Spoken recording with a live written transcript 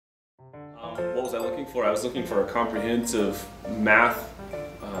What was I looking for? I was looking for a comprehensive math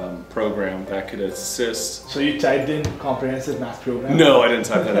program that could assist. So you typed in comprehensive math program? No, I didn't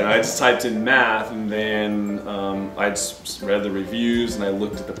type that in. I just typed in math, and then I just read the reviews and I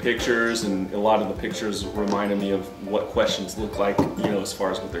looked at the pictures, and a lot of the pictures reminded me of what questions look like, you know, as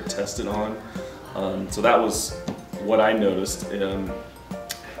far as what they're tested on. So that was what I noticed, and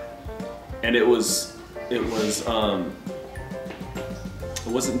it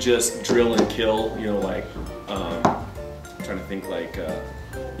wasn't just drill and kill, you know, like I'm trying to think, like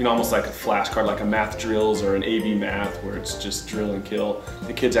you know, almost like a flashcard, like a math drills or an AB math, where it's just drill and kill.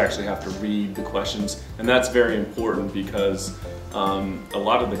 The kids actually have to read the questions, and that's very important because a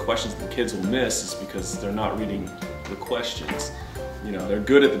lot of the questions the kids will miss is because they're not reading the questions. You know, they're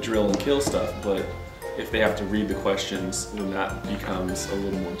good at the drill and kill stuff, but if they have to read the questions, then that becomes a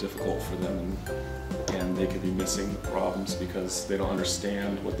little more difficult for them, and they could be missing the problems because they don't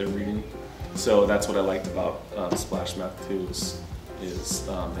understand what they're reading. So that's what I liked about Splash Math 2 is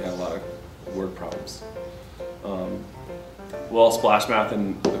they had a lot of word problems. Well, Splash Math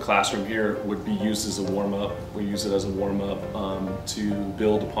in the classroom here would be used as a warm-up. We use it as a warm-up to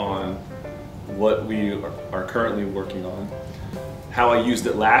build upon what we are currently working on. How I used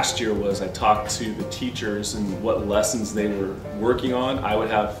it last year was I talked to the teachers and what lessons they were working on. I would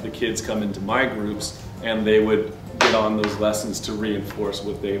have the kids come into my groups and they would get on those lessons to reinforce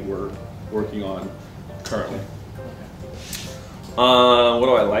what they were working on currently. What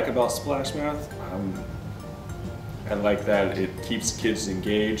do I like about Splash Math? I like that it keeps kids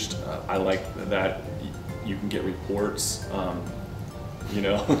engaged. I like that you can get reports, you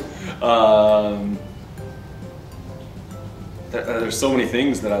know. There's so many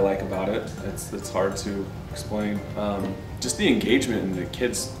things that I like about it. It's hard to explain. Just the engagement, and the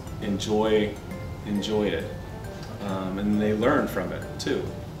kids enjoy it, and they learn from it too.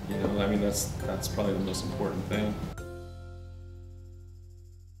 You know, I mean, that's probably the most important thing.